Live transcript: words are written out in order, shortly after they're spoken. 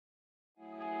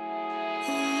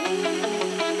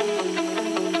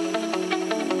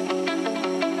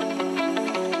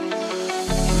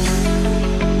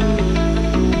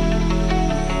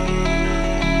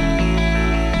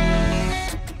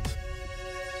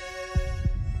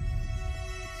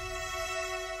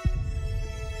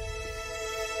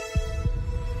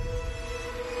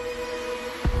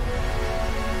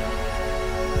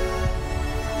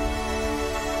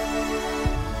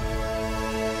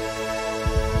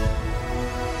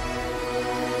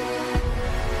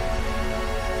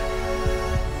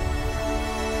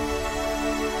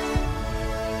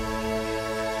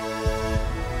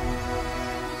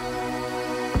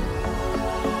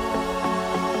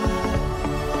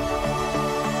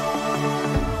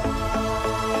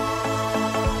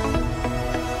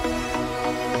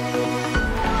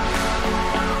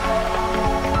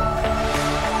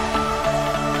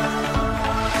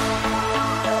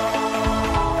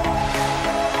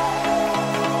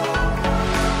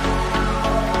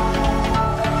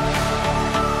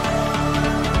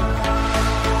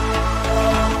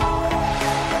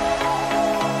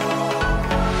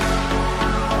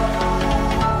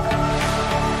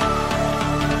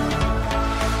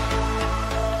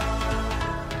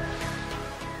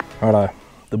Righto,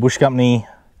 the Bush Company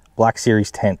Black Series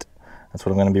tent. That's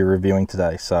what I'm going to be reviewing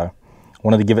today. So I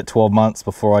wanted to give it 12 months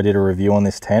before I did a review on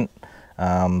this tent,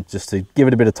 just to give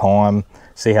it a bit of time,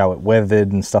 see how it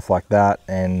weathered and stuff like that,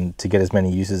 and to get as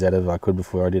many uses out of it as I could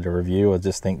before I did a review. I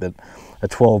just think that a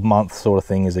 12-month sort of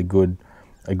thing is a good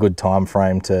time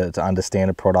frame to understand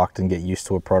a product and get used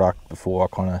to a product before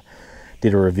I kind of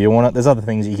did a review on it. There's other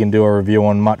things you can do a review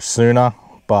on much sooner,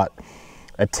 but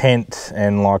a tent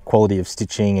and like quality of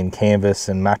stitching and canvas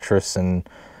and mattress and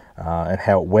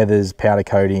how it weathers, powder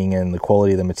coating, and the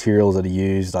quality of the materials that are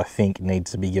used, I think needs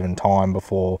to be given time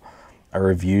before a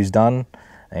review's done.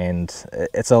 And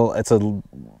it's kind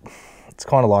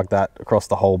of like that across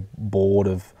the whole board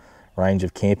of range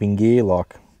of camping gear,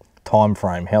 like time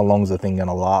frame, how long is the thing going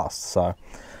to last. So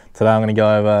today I'm going to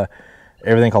go over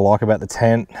everything I like about the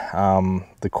tent,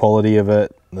 the quality of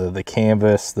it, the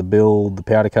canvas, the build, the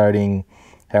powder coating,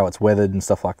 how it's weathered and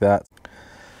stuff like that.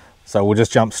 So we'll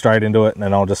just jump straight into it, and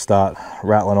then I'll just start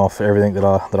rattling off everything that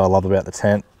I love about the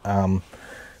tent.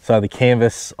 So the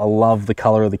canvas, I love the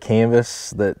color of the canvas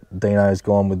that Dino's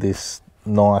gone with, this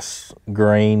nice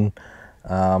green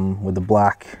with the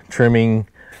black trimming.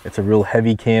 It's a real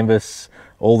heavy canvas.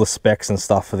 All the specs and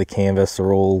stuff for the canvas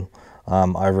are all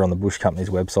over on the Bush Company's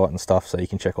website and stuff, so you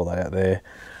can check all that out there.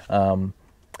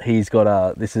 He's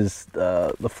got this is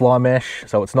the fly mesh,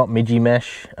 so it's not midgie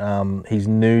mesh. His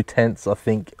new tents, I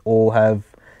think, all have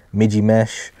midgie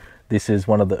mesh. This is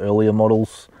one of the earlier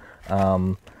models.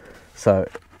 So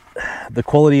the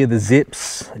quality of the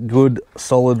zips, good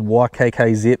solid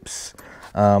YKK zips,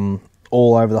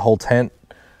 all over the whole tent.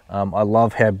 I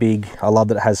love how big, I love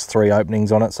that it has 3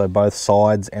 openings on it, so both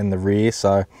sides and the rear.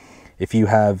 So if you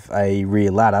have a rear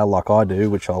ladder like I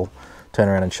do, which I'll turn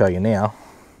around and show you now.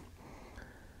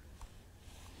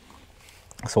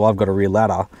 So I've got a rear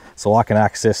ladder, so I can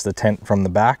access the tent from the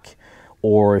back,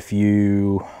 or if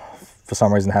you, for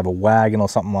some reason, have a wagon or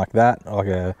something like that, like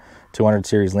a 200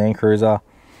 series Land Cruiser,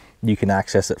 you can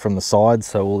access it from the side,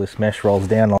 so all this mesh rolls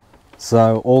down.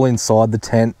 So all inside the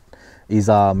tent is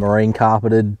marine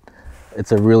carpeted.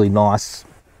 It's a really nice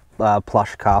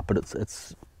plush carpet.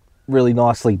 It's really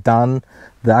nicely done.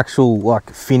 The actual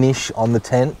like finish on the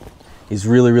tent is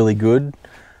really good.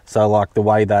 So like the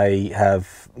way they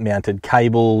have mounted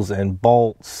cables and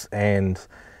bolts, and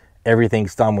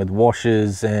everything's done with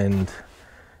washers, and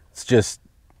it's just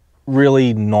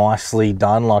really nicely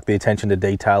done. Like the attention to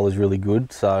detail is really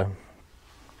good. So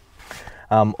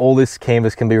all this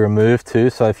canvas can be removed too.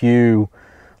 So if you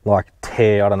like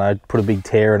tear, I don't know, put a big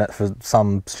tear in it for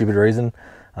some stupid reason,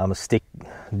 a stick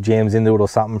jams into it or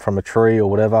something from a tree or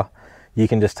whatever, you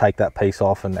can just take that piece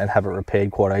off and have it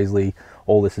repaired quite easily.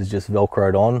 All this is just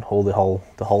velcroed on, all the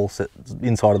whole set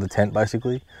inside of the tent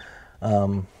basically.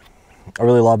 I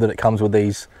really love that it comes with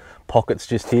these pockets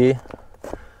just here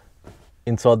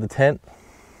inside the tent.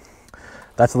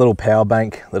 That's a little power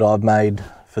bank that I've made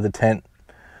for the tent.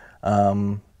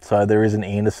 So there is an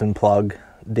Anderson plug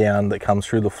down that comes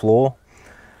through the floor.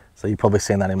 So you've probably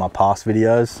seen that in my past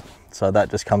videos. So that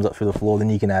just comes up through the floor. Then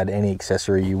you can add any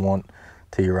accessory you want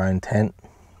to your own tent.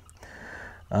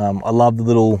 I love the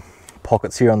little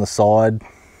pockets here on the side.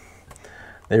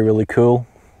 They're really cool.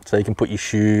 So you can put your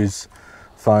shoes,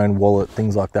 phone, wallet,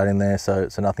 things like that in there, so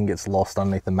nothing gets lost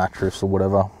underneath the mattress or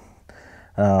whatever.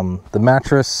 The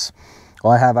mattress,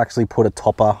 I have actually put a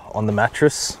topper on the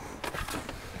mattress,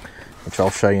 which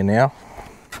I'll show you now.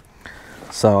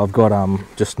 So I've got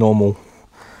just normal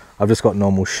I've just got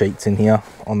normal sheets in here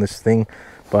on this thing,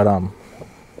 but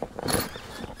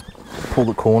pull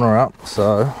the corner up.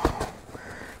 So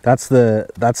that's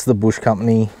the Bush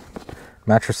Company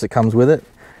mattress that comes with it,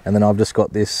 and then I've just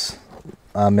got this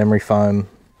memory foam.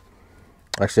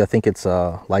 Actually, I think it's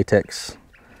a latex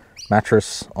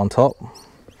mattress on top.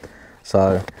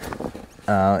 So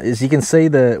as you can see,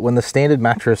 when the standard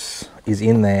mattress is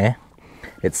in there,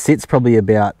 it sits probably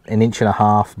about 1.5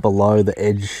 inches below the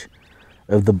edge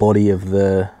of the body of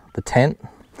the tent.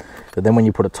 But then when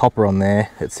you put a topper on there,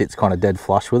 it sits kind of dead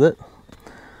flush with it.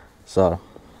 So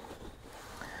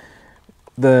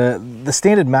the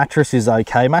standard mattress is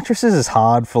okay. Mattresses is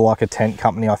hard for like a tent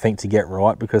company, I think, to get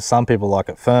right, because some people like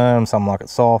it firm, some like it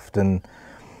soft, and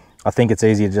I think it's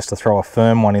easier just to throw a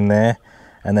firm one in there,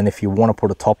 and then if you want to put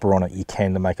a topper on it, you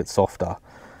can, to make it softer.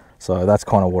 So that's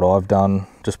kind of what I've done,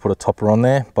 just put a topper on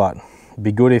there. But it'd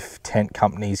be good if tent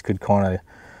companies could kind of,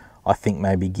 I think,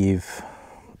 maybe give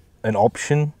an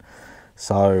option.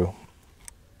 So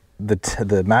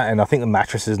and I think the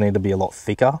mattresses need to be a lot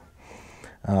thicker.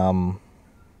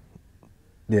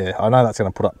 Yeah, I know that's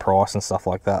going to put up price and stuff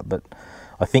like that, but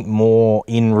I think more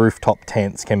in rooftop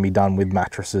tents can be done with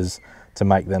mattresses to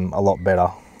make them a lot better,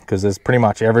 because there's pretty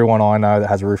much everyone I know that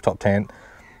has a rooftop tent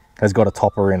has got a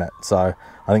topper in it. So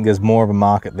I think there's more of a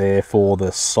market there for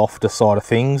the softer side of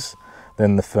things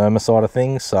than the firmer side of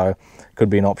things. So it could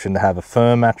be an option to have a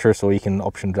firm mattress, or you can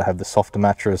option to have the softer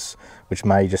mattress, which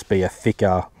may just be a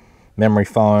thicker memory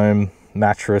foam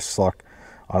mattress, like,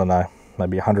 I don't know,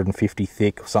 maybe 150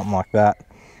 thick or something like that.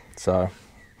 So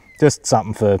just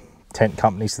something for tent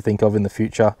companies to think of in the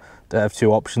future, to have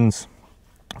two options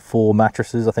for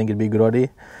mattresses. I think it'd be a good idea.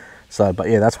 So, but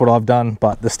yeah, that's what I've done.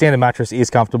 But the standard mattress is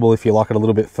comfortable if you like it a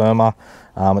little bit firmer.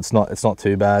 It's not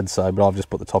too bad. So, but I've just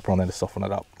put the topper on there to soften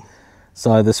it up.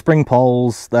 So the spring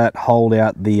poles that hold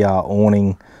out the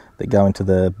awning that go into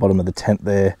the bottom of the tent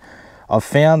there, I've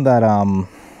found that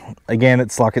again,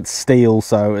 it's steel,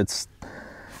 so it's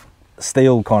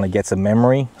steel kind of gets a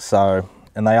memory. So,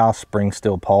 and they are spring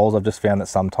steel poles. I've just found that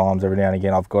sometimes, every now and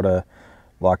again, I've got to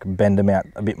like bend them out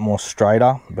a bit more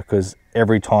straighter, because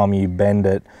every time you bend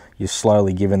it, you're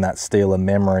slowly giving that steel a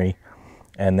memory,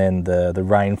 and then the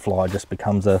rain fly just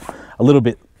becomes a little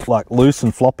bit like loose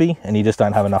and floppy, and you just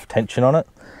don't have enough tension on it.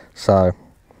 So,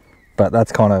 but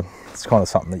it's kind of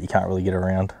something that you can't really get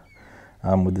around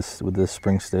with this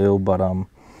spring steel. But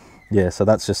yeah, so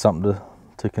that's just something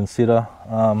to consider.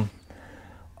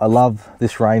 I love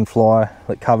this rain fly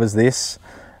that covers this.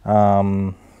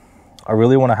 I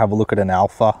really want to have a look at an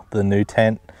Alpha, the new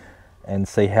tent, and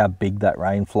see how big that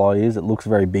rain fly is. It looks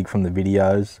very big from the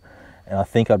videos, and I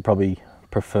think I'd probably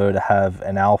prefer to have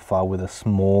an Alpha with a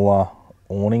smaller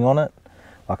awning on it,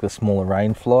 like the smaller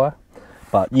rain fly.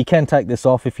 But you can take this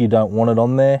off if you don't want it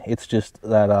on there. It's just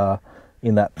that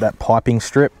in that piping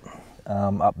strip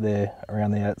up there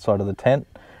around the outside of the tent,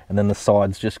 and then the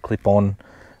sides just clip on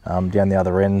down the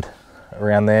other end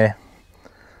around there.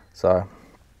 So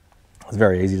it's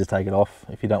very easy to take it off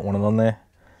if you don't want it on there.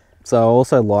 So I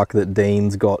also like that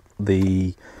Dean's got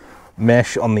the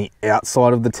mesh on the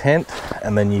outside of the tent,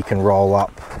 and then you can roll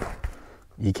up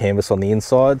your canvas on the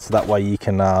inside, so that way you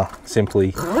can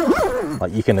simply,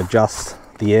 like, you can adjust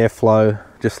the airflow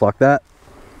just like that.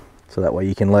 So that way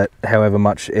you can let however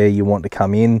much air you want to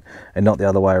come in, and not the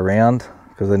other way around,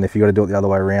 because then if you got to do it the other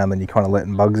way around, then you're kind of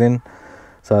letting bugs in.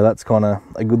 So that's kind of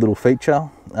a good little feature.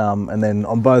 And then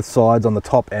on both sides, on the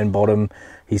top and bottom,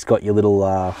 he's got your little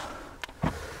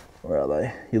where are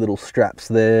they, your little straps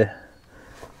there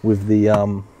with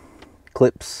the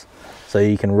clips, so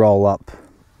you can roll up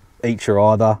each or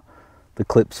either the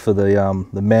clips for the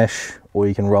mesh, or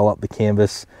you can roll up the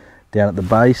canvas down at the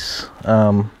base.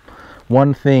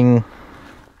 One thing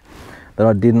that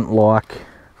I didn't like,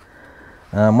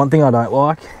 one thing I don't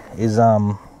like is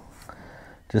I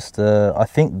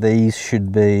think these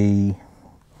should be,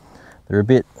 they're a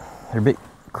bit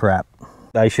crap.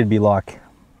 They should be like,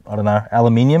 I don't know,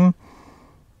 aluminium.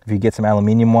 If you get some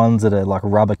aluminium ones that are like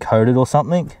rubber coated or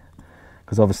something,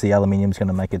 because obviously aluminium is going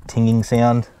to make a tinging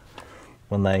sound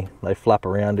when they flap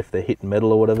around if they're hitting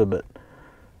metal or whatever. But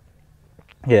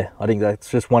yeah, I think that's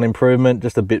just one improvement,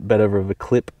 just a bit better of a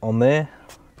clip on there.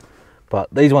 But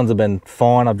these ones have been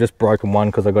fine. I've just broken one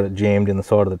because I got it jammed in the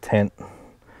side of the tent,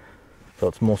 so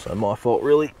it's more so my fault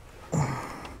really.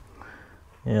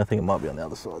 Yeah, I think it might be on the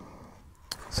other side.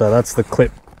 So that's the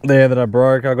clip there that I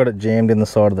broke. I got it jammed in the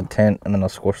side of the tent, and then I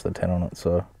squashed the tent on it.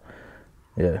 So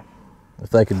yeah, if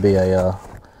they could be an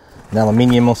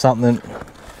aluminium or something,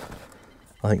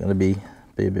 I think that'd be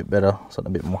a bit better,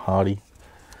 something a bit more hardy.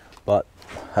 But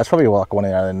that's probably like one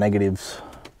of the negatives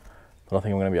that I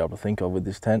think I'm going to be able to think of with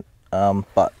this tent.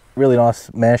 But really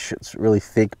nice mesh. It's really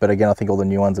thick, but again, I think all the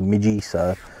new ones are midgy,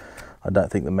 so I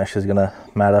don't think the mesh is going to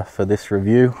matter for this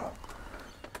review.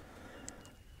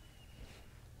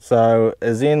 So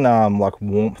as in like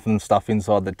warmth and stuff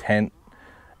inside the tent,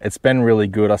 it's been really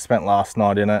good. I spent last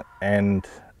night in it, and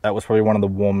that was probably one of the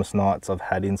warmest nights I've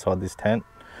had inside this tent.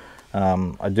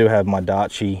 I do have my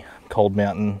Darchi Cold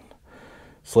Mountain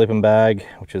sleeping bag,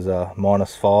 which is a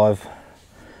 -5,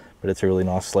 but it's a really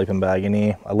nice sleeping bag in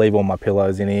here. I leave all my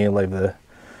pillows in here,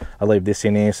 I leave this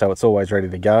in here, so it's always ready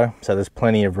to go. So there's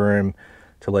plenty of room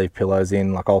to leave pillows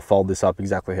in. Like, I'll fold this up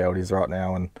exactly how it is right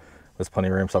now, and there's plenty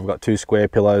of room. So I've got 2 square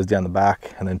pillows down the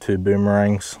back, and then 2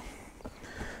 boomerangs,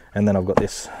 and then I've got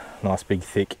this nice big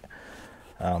thick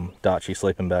Darchi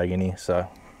sleeping bag in here, so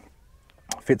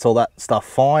fits all that stuff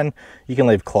fine. You can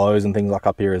leave clothes and things like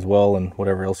up here as well, and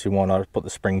whatever else you want. I put the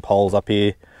spring poles up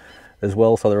here as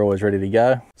well, so they're always ready to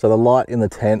go. So the light in the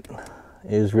tent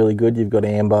is really good. You've got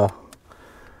amber,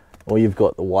 or you've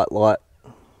got the white light,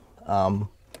 and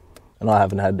I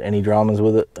haven't had any dramas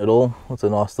with it at all. It's a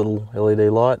nice little LED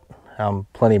light,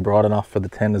 plenty bright enough for the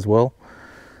tent as well.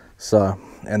 So,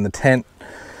 and the tent,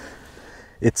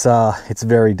 it's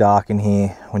very dark in here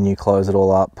when you close it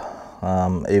all up.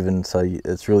 Even so,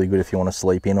 it's really good if you want to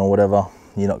sleep in or whatever.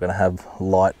 You're not going to have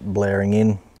light blaring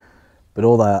in. But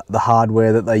all the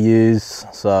hardware that they use,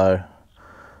 so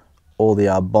all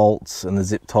the bolts and the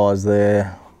zip ties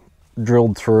there,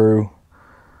 drilled through,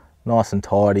 nice and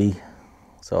tidy,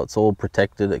 so it's all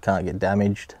protected, it can't get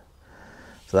damaged.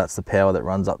 So that's the power that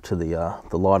runs up to the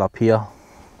light up here.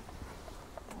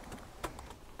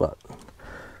 But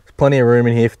there's plenty of room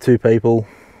in here for 2 people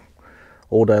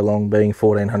all day long, being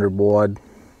 1400 wide.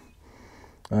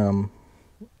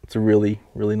 It's a really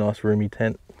nice roomy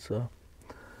tent. So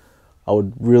I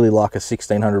would really like a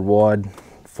 1600 wide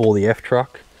for the F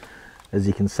truck. As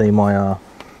you can see, my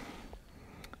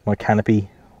my canopy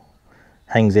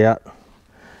hangs out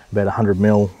about 100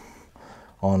 mil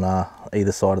on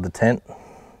either side of the tent.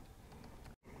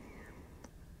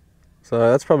 So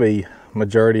that's probably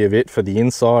majority of it for the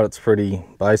inside. It's pretty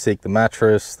basic. The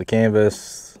mattress, the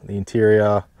canvas, the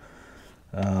interior,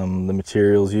 the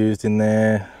materials used in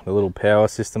there, the little power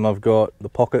system I've got, the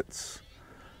pockets,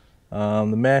 the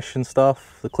mesh and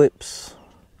stuff, the clips,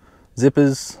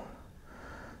 zippers.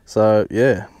 So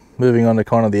yeah, moving on to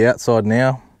kind of the outside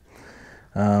now.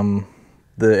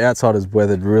 The outside is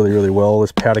weathered really well.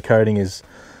 This powder coating is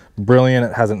brilliant.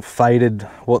 It hasn't faded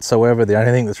whatsoever. The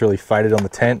only thing that's really faded on the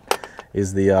tent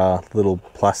is the little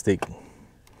plastic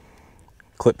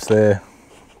clips there,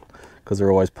 because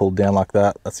they're always pulled down like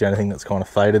that. That's the only thing that's kind of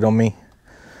faded on me.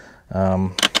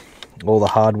 All the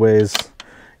hardware's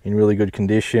in really good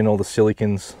condition. All the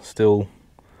silicon's still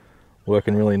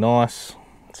working really nice.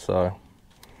 So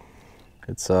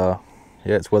it's yeah,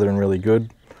 it's weathering really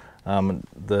good.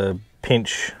 The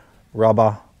pinch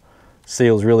rubber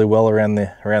seals really well around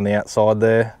the outside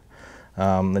there.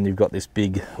 Then you've got this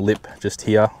big lip just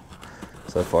here.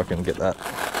 So if I can get that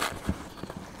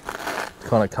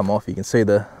kind of come off, you can see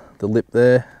the lip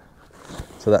there.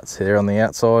 So that's here on the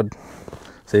outside.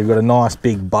 So you've got a nice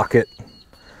big bucket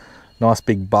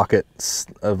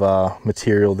of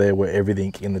material there where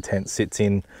everything in the tent sits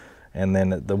in, and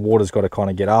then the water's got to kind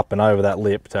of get up and over that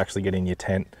lip to actually get in your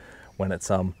tent when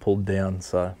it's pulled down.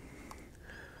 So,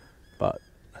 but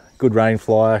good rain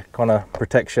flyer, kind of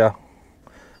protects you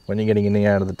when you're getting in and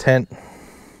out of the tent.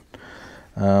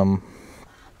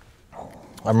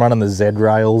 I'm running the Z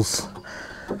rails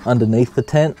underneath the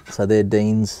tent, so they're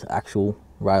Dean's actual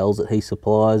rails that he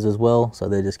supplies as well. So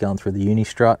they're just going through the uni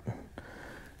strut,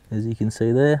 as you can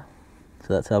see there.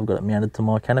 So that's how I've got it mounted to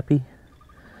my canopy.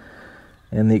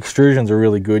 And the extrusions are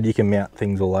really good. You can mount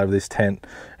things all over this tent,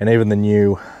 and even the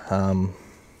new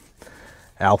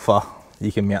Alpha,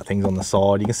 you can mount things on the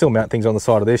side. You can still mount things on the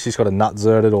side of this. You've just got to nut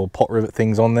zert it or pot rivet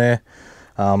things on there.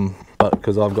 But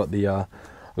because I've got the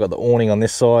awning on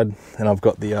this side, and I've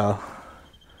got the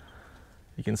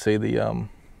you can see the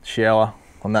shower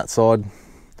on that side.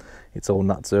 It's all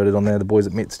nut zerted on there. The boys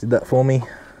at Mitts did that for me.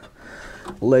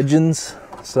 Legends.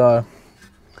 So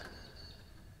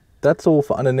that's all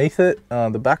for underneath it.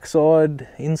 The back side,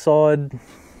 inside.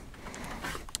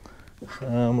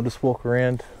 We'll just walk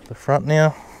around the front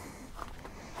now.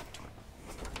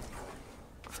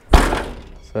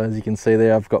 So as you can see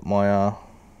there, I've got my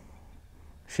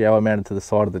shower mounted to the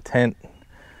side of the tent.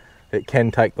 It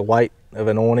can take the weight of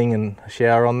an awning and a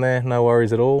shower on there, no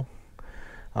worries at all.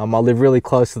 I live really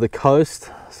close to the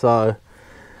coast, so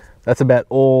that's about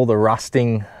all the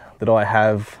rusting that I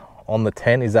have on the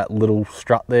tent is that little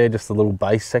strut there, just the little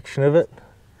base section of it.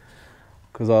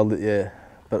 Because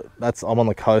but I'm on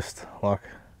the coast. Like,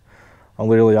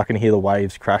 I can hear the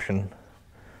waves crashing.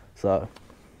 So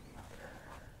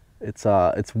it's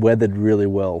weathered really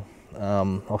well.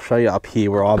 I'll show you up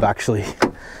here where I've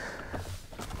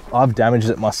damaged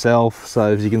it myself.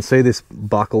 So as you can see, this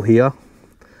buckle here,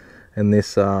 and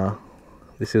this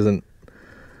isn't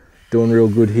doing real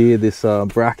good here, this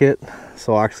bracket.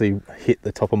 So I actually hit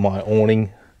the top of my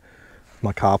awning,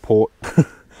 my carport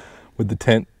with the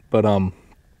tent, but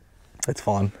it's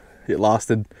fine. It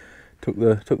lasted, took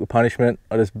the punishment.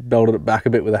 I just belted it back a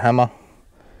bit with a hammer,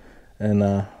 and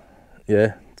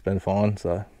yeah, it's been fine.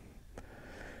 So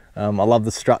I love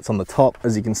the struts on the top.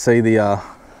 As you can see, I've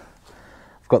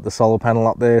got the solar panel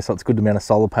up there, so it's a good amount of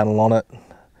solar panel on it.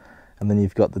 And then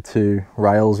you've got the two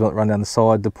rails that run down the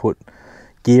side to put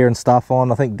gear and stuff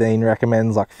on. I think Dean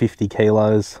recommends like 50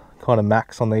 kilos kind of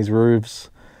max on these roofs,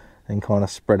 and kind of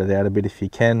spread it out a bit if you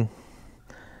can.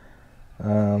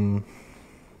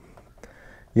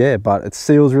 Yeah, but it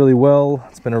seals really well.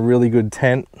 It's been a really good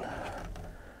tent.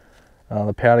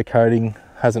 The powder coating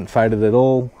hasn't faded at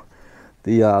all.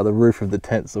 The roof of the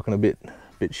tent's looking a bit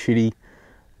shitty,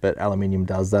 but aluminium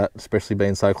does that, especially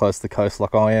being so close to the coast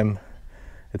like I am.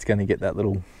 It's going to get that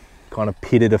little kind of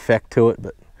pitted effect to it,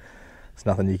 but there's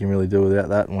nothing you can really do without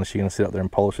that unless you're going to sit up there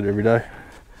and polish it every day.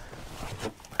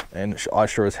 And I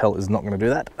sure as hell is not going to do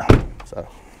that. So,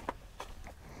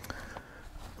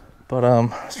 but I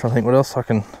was trying to think what else I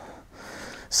can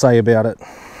say about it.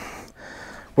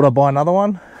 Would I buy another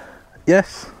one?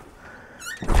 Yes,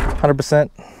 100%.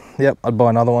 Yep, I'd buy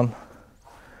another one.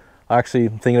 I actually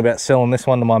am thinking about selling this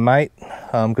one to my mate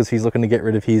because he's looking to get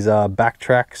rid of his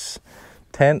Backtracks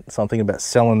tent. So I'm thinking about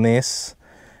selling this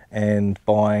and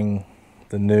buying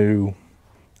the new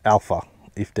Alpha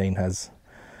if Dean has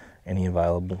any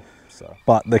available. So,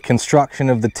 but the construction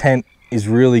of the tent is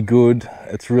really good.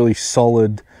 It's really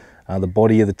solid. The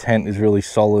body of the tent is really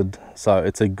solid. So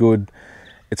it's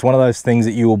one of those things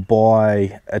that you will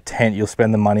buy a tent, you'll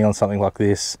spend the money on something like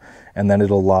this, and then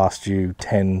it'll last you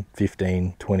 10,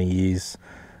 15, 20 years,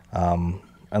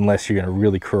 unless you're in a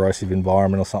really corrosive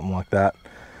environment or something like that.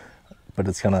 But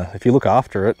it's gonna, if you look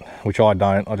after it, which I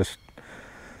don't, I just,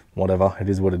 whatever, it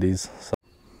is what it is. So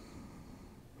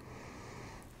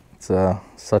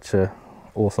it's such a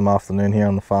awesome afternoon here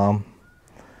on the farm.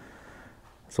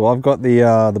 So I've got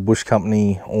the Bush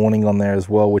Company awning on there as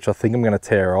well, which I think I'm going to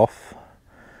tear off.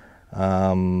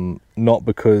 Not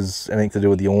because anything to do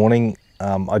with the awning.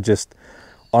 I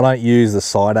don't use the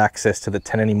side access to the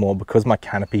tent anymore because my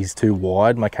canopy is too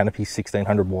wide. My canopy is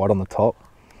 1600 wide on the top,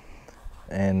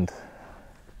 and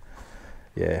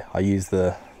yeah, I use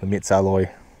the MITS alloy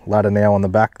ladder now on the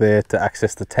back there to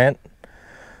access the tent.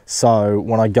 So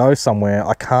when I go somewhere,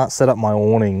 I can't set up my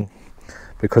awning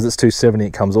because it's 270.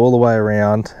 It comes all the way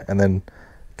around and then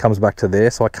comes back to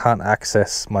there, so I can't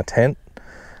access my tent.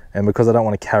 And because I don't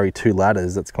want to carry two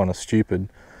ladders, that's kind of stupid.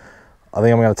 I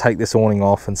think I'm going to take this awning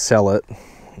off and sell it,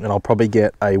 and I'll probably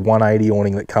get a 180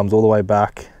 awning that comes all the way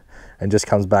back and just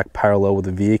comes back parallel with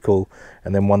the vehicle,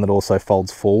 and then one that also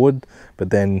folds forward but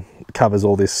then covers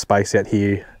all this space out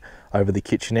here over the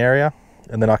kitchen area,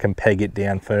 and then I can peg it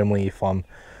down firmly if I'm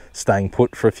staying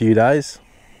put for a few days.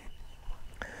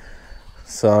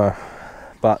 So,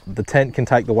 but the tent can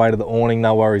take the weight of the awning,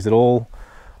 no worries at all.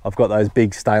 I've got those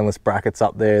big stainless brackets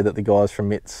up there that the guys from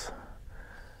MITS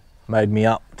made me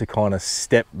up to kind of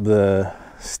step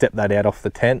that out off the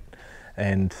tent,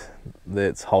 and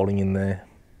it's holding in there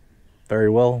very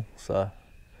well, so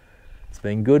it's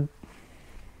been good.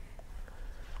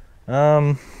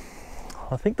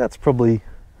 I think that's probably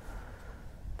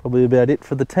about it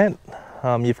for the tent.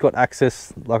 You've got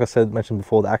access, like I mentioned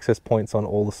before, the access points on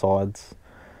all the sides.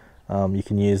 You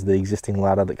can use the existing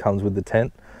ladder that comes with the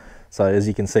tent. So as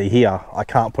you can see here, I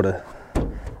can't put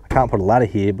a ladder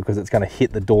here because it's going to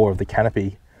hit the door of the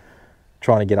canopy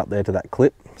trying to get up there to that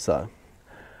clip. So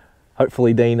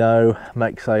hopefully Dino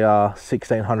makes a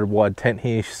 1600 wide tent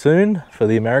here soon for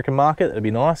the American market. It'd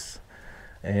be nice,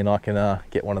 and I can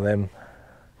get one of them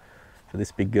for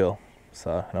this big girl.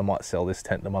 So, and I might sell this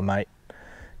tent to my mate.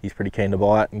 He's pretty keen to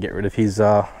buy it and get rid of his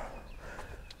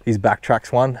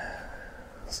Backtracks one.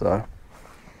 So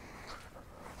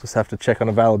just have to check on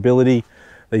availability.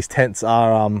 These tents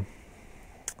are,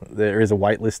 there is a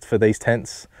wait list for these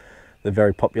tents. They're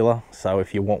very popular. So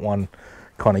if you want one,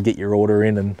 kind of get your order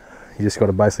in, and you just got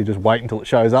to basically just wait until it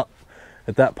shows up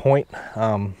at that point.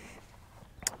 Mine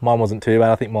wasn't too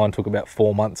bad. I think mine took about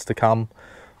 4 months to come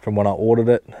from when I ordered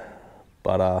it.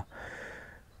 But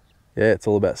yeah, it's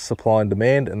all about supply and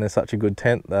demand, and they're such a good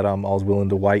tent that I was willing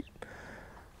to wait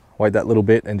that little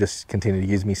bit and just continue to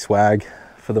use me swag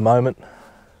for the moment.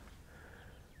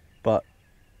 But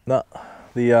No,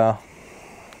 the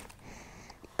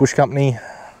Bush Company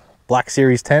Black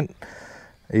Series tent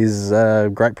is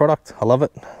a great product. I love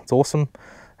it. It's awesome.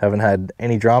 Haven't had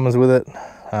any dramas with it.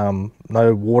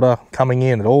 No water coming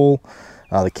in at all.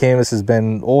 The canvas has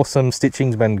been awesome.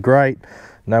 Stitching's been great.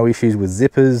 No issues with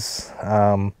zippers.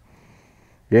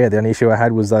 Yeah, the only issue I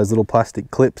had was those little plastic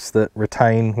clips that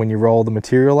retain when you roll the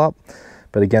material up.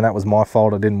 But again, that was my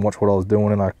fault. I didn't watch what I was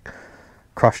doing and I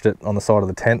crushed it on the side of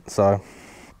the tent. So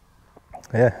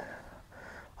yeah,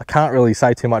 I can't really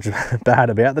say too much bad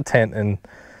about the tent, and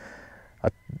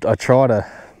I try to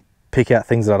pick out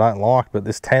things that I don't like, but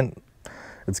this tent,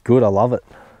 it's good. I love it.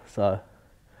 So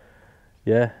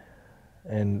yeah,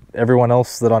 and everyone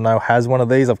else that I know has one of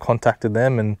these, I've contacted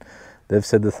them and they've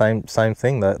said the same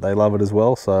thing, that they love it as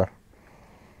well. So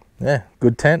yeah,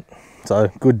 good tent. So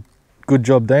good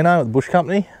job, Dino, at the Bush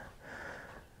Company,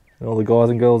 and all the guys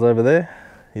and girls over there.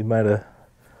 You've made a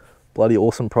bloody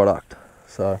awesome product.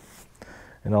 So,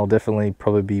 and I'll definitely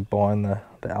probably be buying the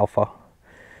Alpha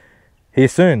here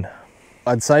soon.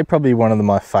 I'd say probably one of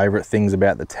my favorite things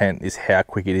about the tent is how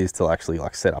quick it is to actually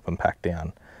like set up and pack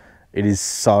down. It is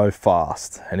so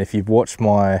fast. And if you've watched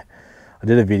I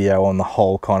did a video on the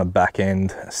whole kind of back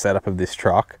end setup of this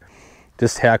truck,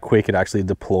 just how quick it actually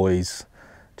deploys,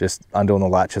 just undoing the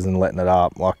latches and letting it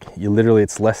up. Like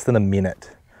it's less than a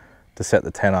minute to set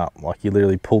the tent up. Like you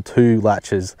literally pull 2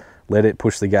 latches, let it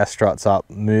push the gas struts up,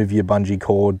 move your bungee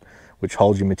cord, which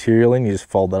holds your material in. You just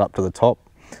fold that up to the top,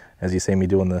 as you see me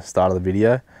doing the start of the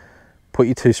video. Put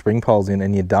your 2 spring poles in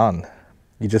and you're done.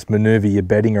 You just maneuver your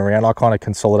bedding around. I kind of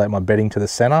consolidate my bedding to the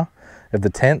center of the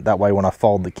tent. That way when I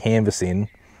fold the canvas in,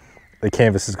 the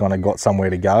canvas has kind of got somewhere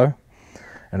to go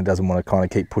and it doesn't want to kind of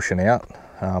keep pushing out.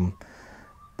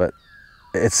 But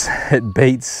it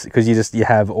beats, because you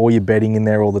have all your bedding in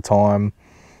there all the time.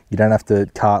 You don't have to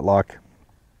cart like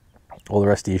all the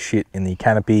rest of your shit in the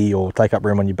canopy or take up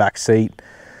room on your back seat.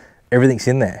 Everything's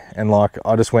in there. And like,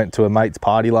 I just went to a mate's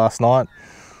party last night.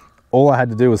 All I had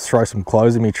to do was throw some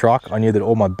clothes in my truck. I knew that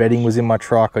all my bedding was in my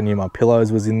truck. I knew my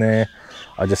pillows was in there.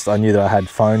 I knew that I had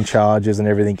phone chargers and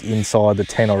everything inside the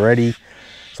tent already.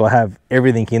 So I have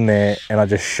everything in there and I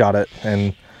just shut it.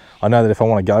 And I know that if I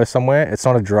want to go somewhere, it's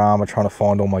not a drama trying to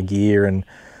find all my gear and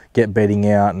get bedding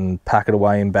out and pack it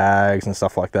away in bags and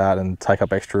stuff like that and take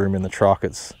up extra room in the truck.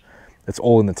 It's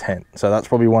all in the tent. So that's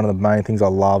probably one of the main things I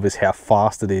love, is how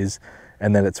fast it is,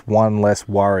 and that it's one less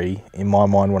worry in my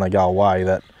mind when I go away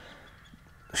that,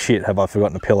 shit, have I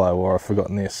forgotten a pillow or I've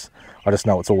forgotten this. I just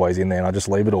know it's always in there and I just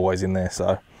leave it always in there.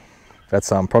 So that's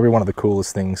probably one of the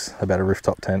coolest things about a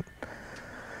rooftop tent.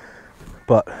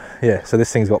 But yeah, so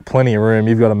this thing's got plenty of room.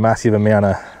 You've got a massive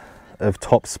amount of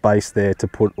top space there to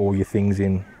put all your things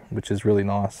in, which is really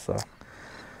nice.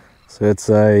 So it's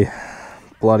a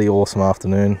bloody awesome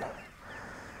afternoon.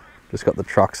 Just got the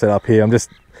truck set up here. I'm just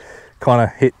kind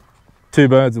of hit 2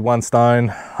 birds with 1 stone.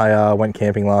 I went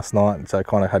camping last night, so I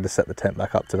kind of had to set the tent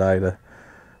back up today to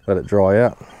let it dry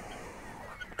out.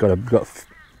 Got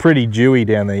pretty dewy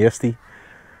down there yesterday,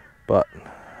 but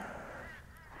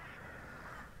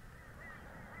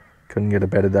couldn't get a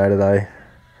better day today.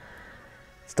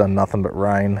 It's done nothing but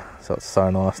rain, so it's so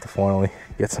nice to finally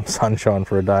get some sunshine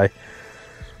for a day.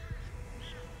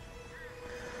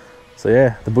 So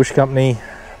yeah, the Bush Company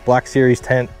Black Series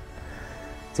tent.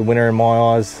 It's a winner in my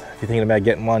eyes. If you're thinking about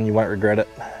getting one, you won't regret it.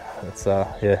 It's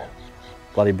yeah,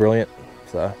 bloody brilliant.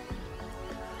 So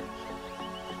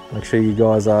make sure you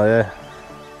guys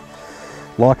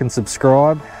like and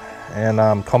subscribe,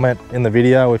 and comment in the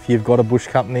video if you've got a Bush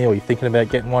Company or you're thinking about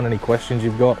getting one, any questions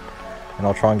you've got, and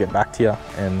I'll try and get back to you.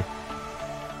 And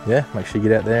yeah, make sure you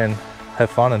get out there and have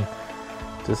fun and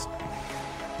just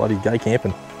bloody go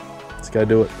camping. Let's go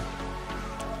do it.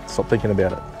 Stop thinking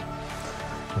about it.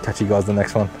 I'll catch you guys in the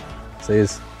next one. See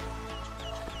yous.